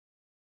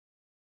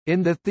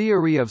In the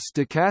theory of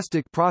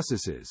stochastic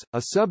processes,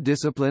 a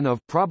subdiscipline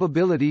of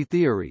probability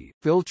theory,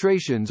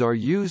 filtrations are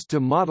used to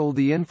model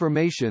the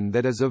information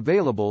that is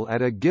available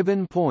at a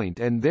given point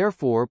and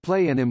therefore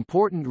play an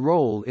important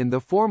role in the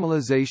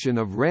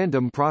formalization of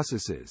random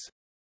processes.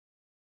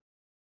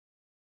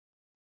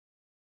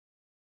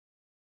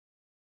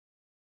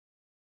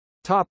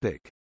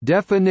 Topic: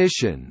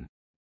 Definition.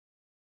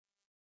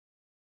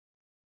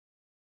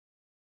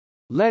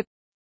 Let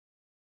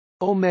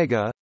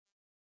omega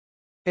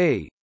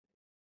a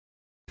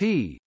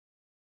p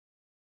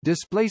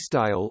display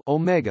style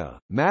omega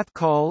math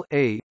call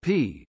a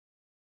p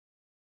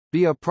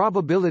be a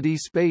probability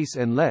space,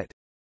 and let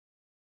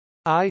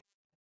I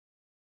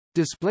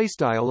display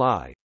style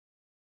I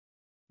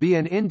be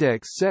an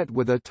index set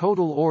with a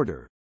total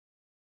order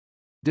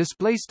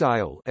display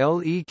style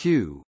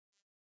leq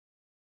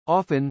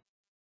often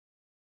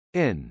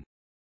n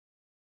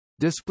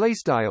display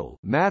style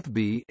math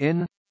b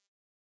in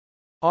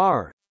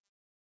r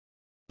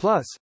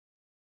plus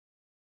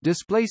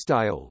display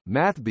style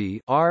math b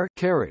r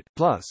caret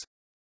plus,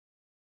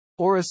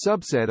 or a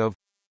subset of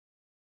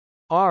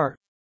r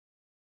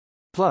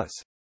plus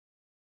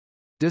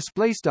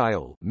display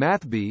style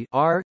math b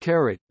r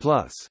caret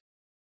plus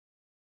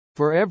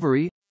for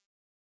every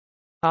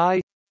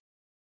I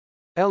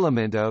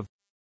element of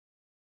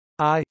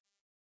I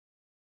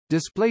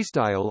display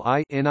style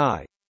I in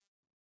I.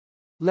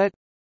 Let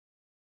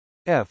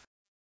f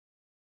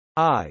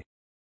I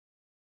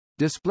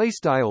display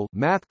style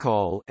math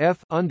call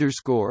f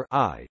underscore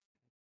I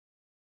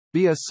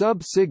be a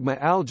sub sigma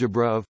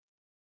algebra of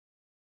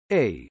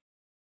a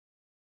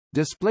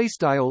display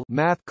style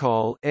math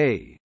call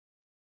a.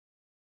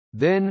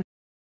 Then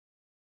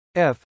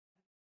f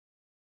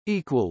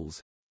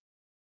equals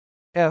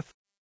f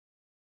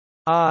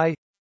I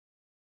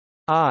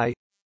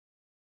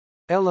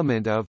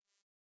element of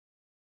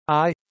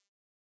I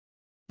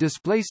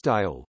display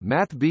style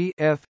math b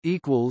f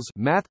equals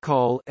math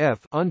call f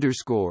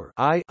underscore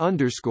I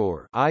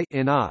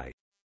in I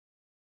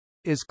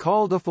is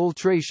called a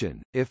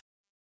filtration if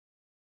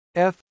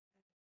f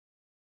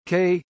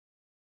k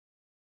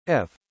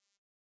f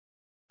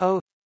a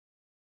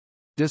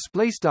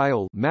display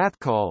style math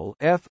call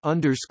f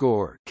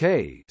underscore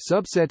k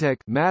subseteq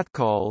math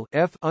call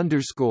f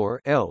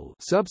underscore l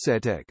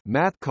subseteq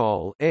math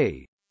call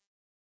a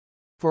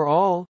for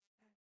all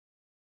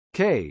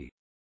k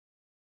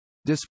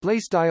display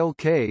style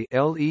k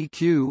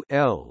leq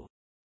l.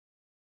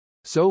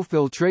 So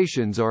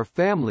filtrations are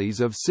families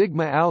of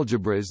sigma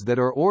algebras that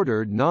are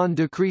ordered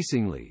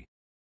non-decreasingly.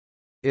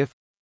 If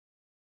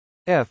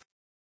f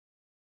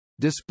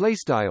display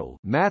style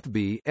math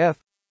b f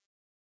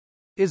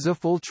is a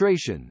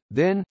filtration,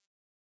 then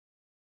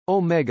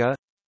omega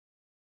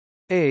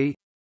a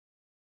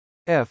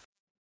f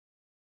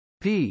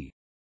p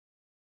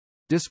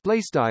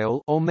display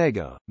style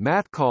omega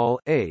math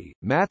call a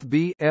math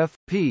b f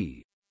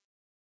p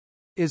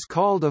is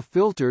called a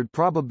filtered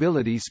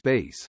probability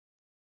space.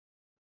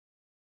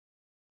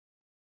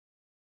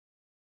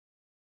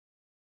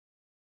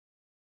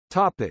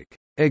 Topic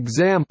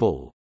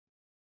example.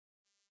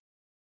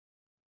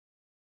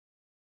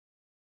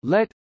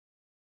 Let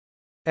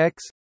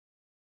x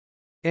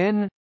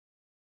n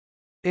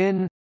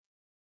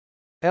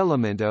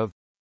element of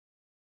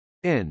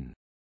n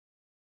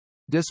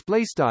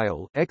display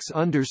style x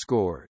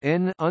underscore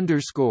n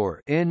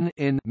underscore n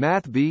in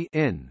math b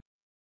n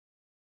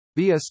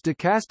be a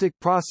stochastic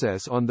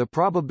process on the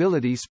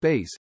probability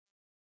space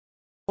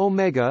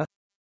omega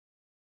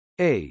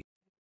a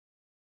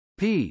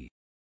p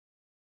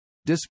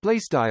display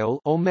style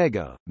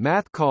omega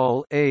math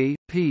call a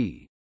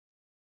p.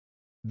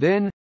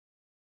 Then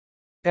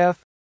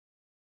f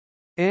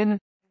n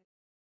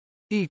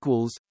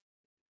equals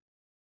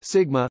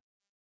sigma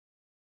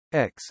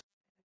x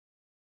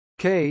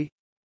k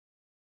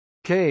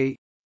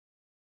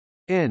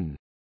n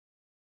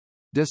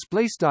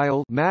display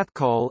style math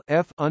call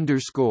f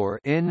underscore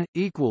n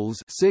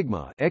equals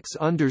sigma x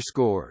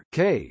underscore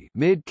k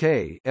mid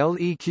k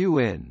leq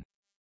n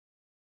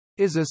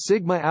is a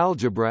sigma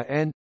algebra,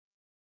 and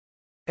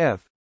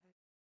f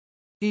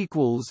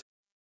equals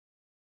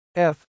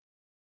f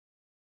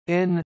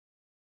n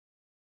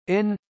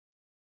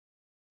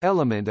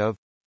element of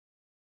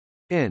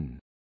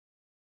n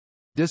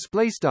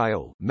display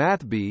style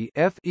math b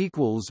f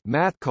equals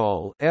math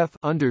call f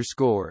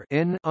underscore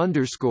n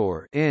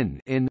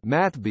in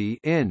math b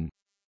n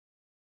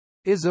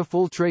is a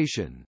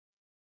filtration.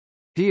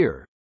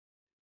 Here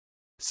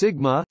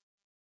sigma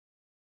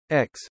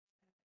x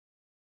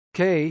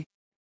k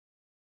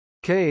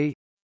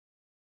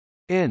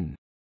n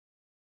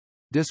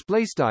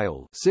display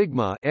style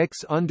sigma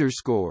x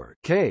underscore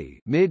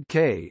k mid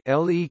k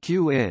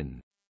leq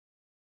n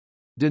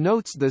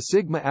denotes the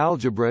sigma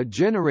algebra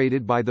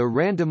generated by the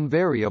random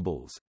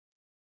variables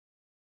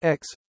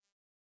x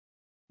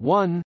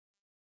 1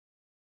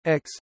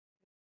 x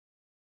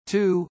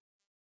 2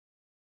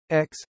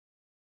 x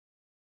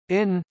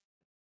n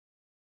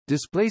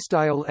display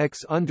style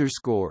x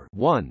underscore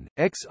 1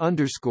 x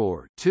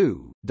underscore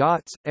 2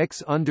 dots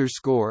x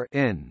underscore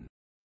n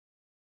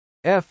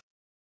f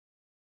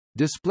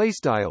display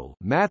style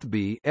math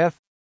b f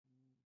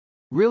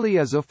really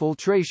is a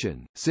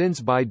filtration, since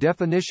by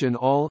definition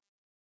all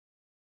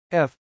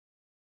f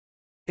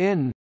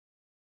n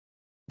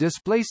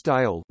display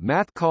style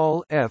math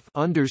call f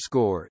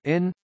underscore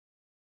n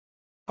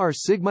are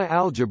sigma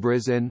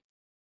algebras and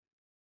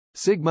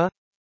sigma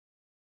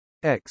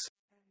x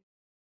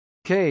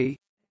k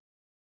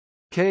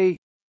k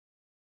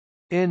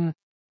n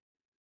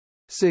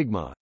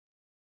sigma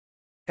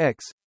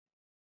x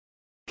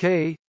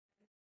k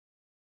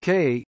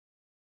k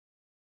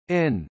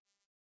n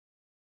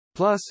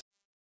plus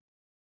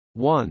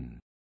 1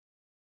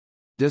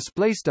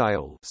 display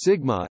style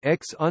sigma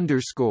x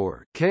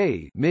underscore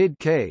k mid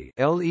k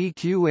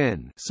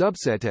leqn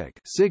subset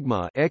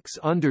sigma x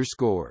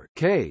underscore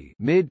k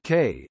mid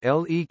k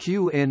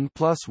leqn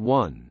plus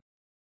 1.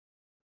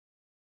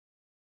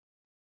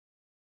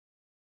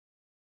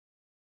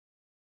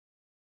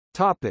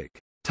 Topic: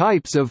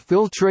 Types of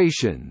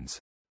filtrations.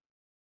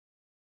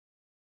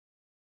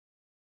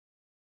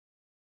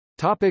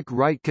 Topic: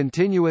 Right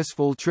continuous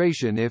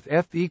filtration. If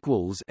f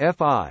equals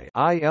fi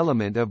I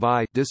element of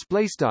I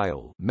display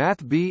style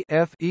math b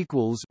f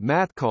equals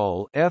math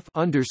call f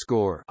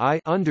underscore I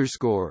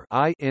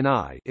in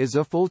I is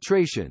a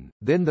filtration,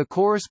 then the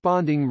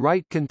corresponding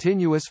right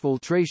continuous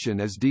filtration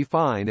is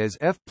defined as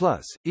f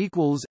plus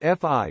equals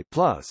fi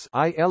plus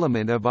I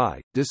element of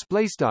I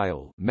display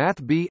style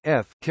math b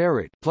f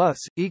caret plus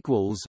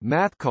equals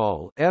math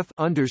call f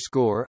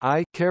underscore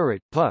I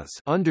caret plus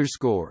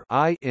underscore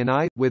I in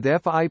I with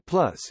fi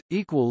plus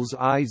equals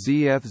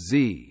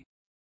izfz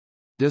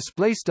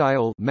display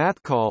style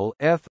math call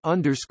f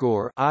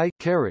underscore I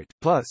caret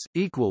plus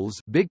equals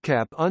big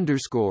cap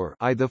underscore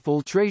I. The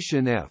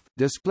filtration f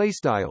display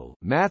style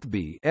math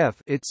b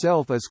f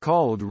itself is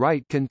called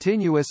right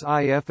continuous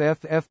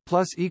iff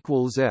plus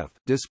equals f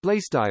display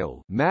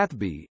style math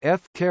b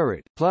f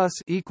caret plus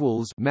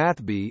equals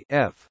math b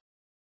f.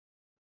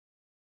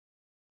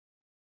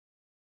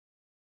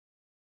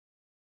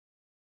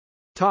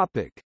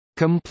 Topic: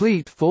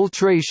 Complete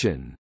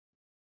filtration.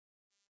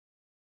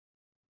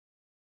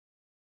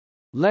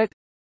 Let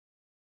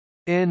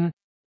n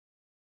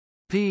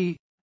p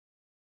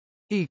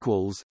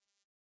equals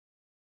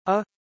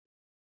a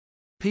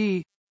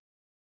p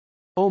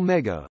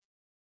omega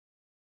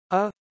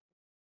a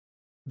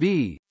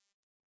b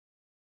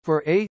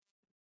for a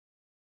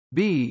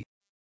b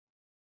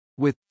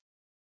with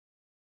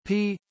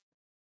p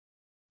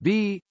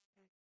b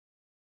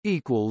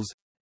equals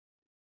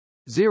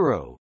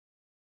 0.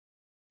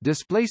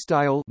 Display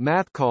style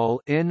math call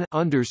n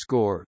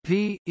underscore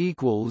p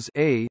equals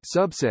a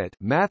subset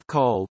math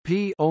call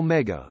p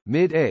omega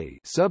mid a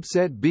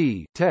subset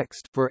b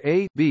text for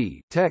a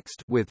b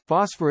text with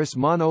phosphorus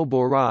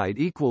monoboride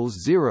equals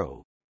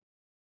 0.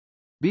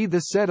 Be the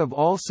set of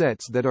all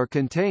sets that are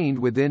contained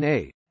within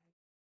a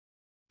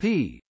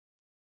p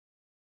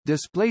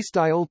display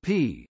style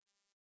p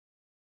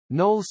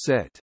null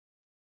set.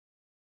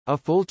 A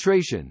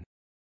filtration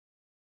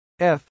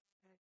f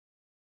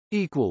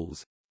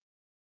equals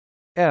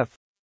f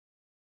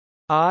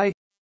I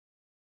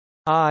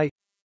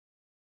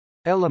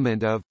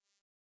element of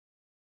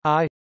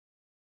I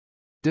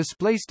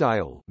display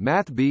style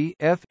math b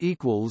f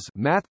equals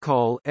math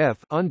call f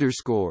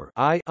underscore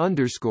I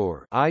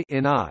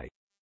in I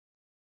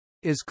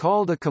is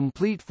called a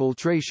complete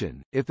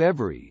filtration if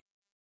every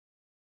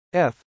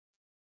f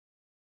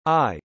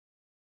I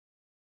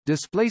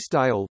display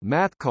style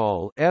math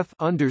call f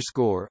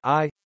underscore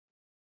I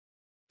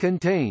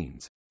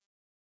contains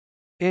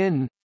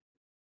n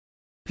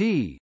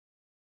p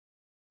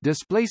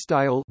display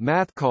style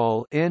math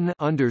call n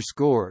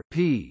underscore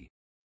p.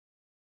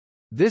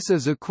 This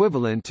is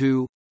equivalent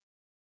to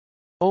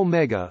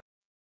omega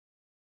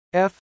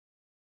f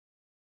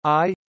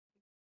I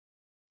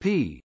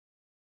p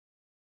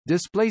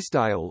display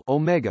style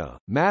omega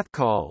math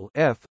call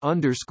f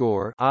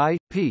underscore I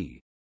p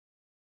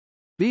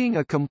being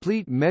a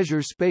complete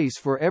measure space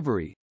for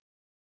every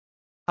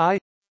I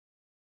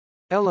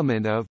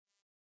element of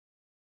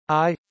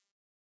I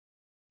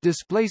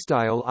display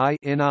style I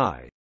in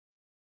I.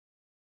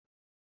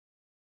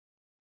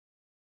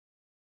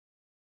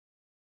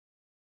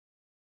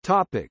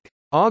 Topic: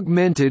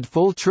 Augmented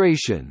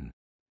filtration.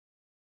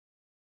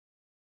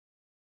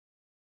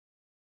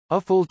 A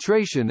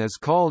filtration is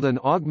called an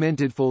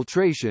augmented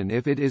filtration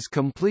if it is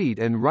complete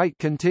and right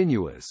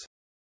continuous.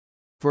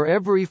 For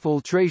every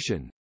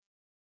filtration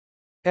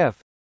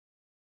f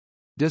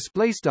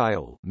display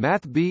style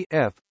math b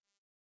f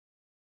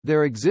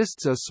there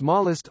exists a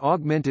smallest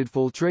augmented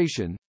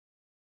filtration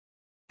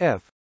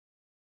f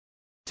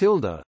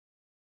tilde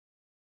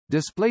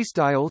display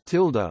style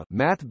tilde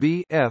math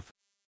b f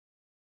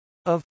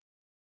of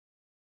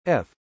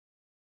f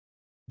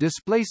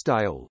display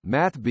style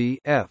math b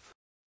f.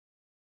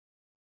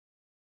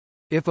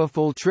 If a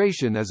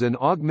filtration is an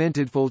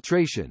augmented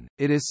filtration,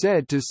 it is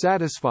said to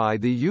satisfy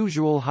the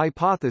usual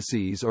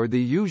hypotheses or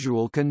the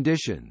usual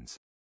conditions.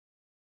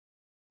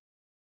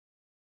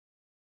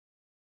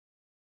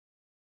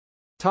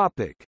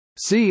 Topic.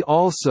 See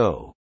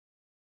also: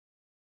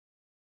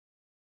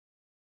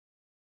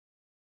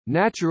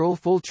 natural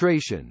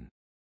filtration,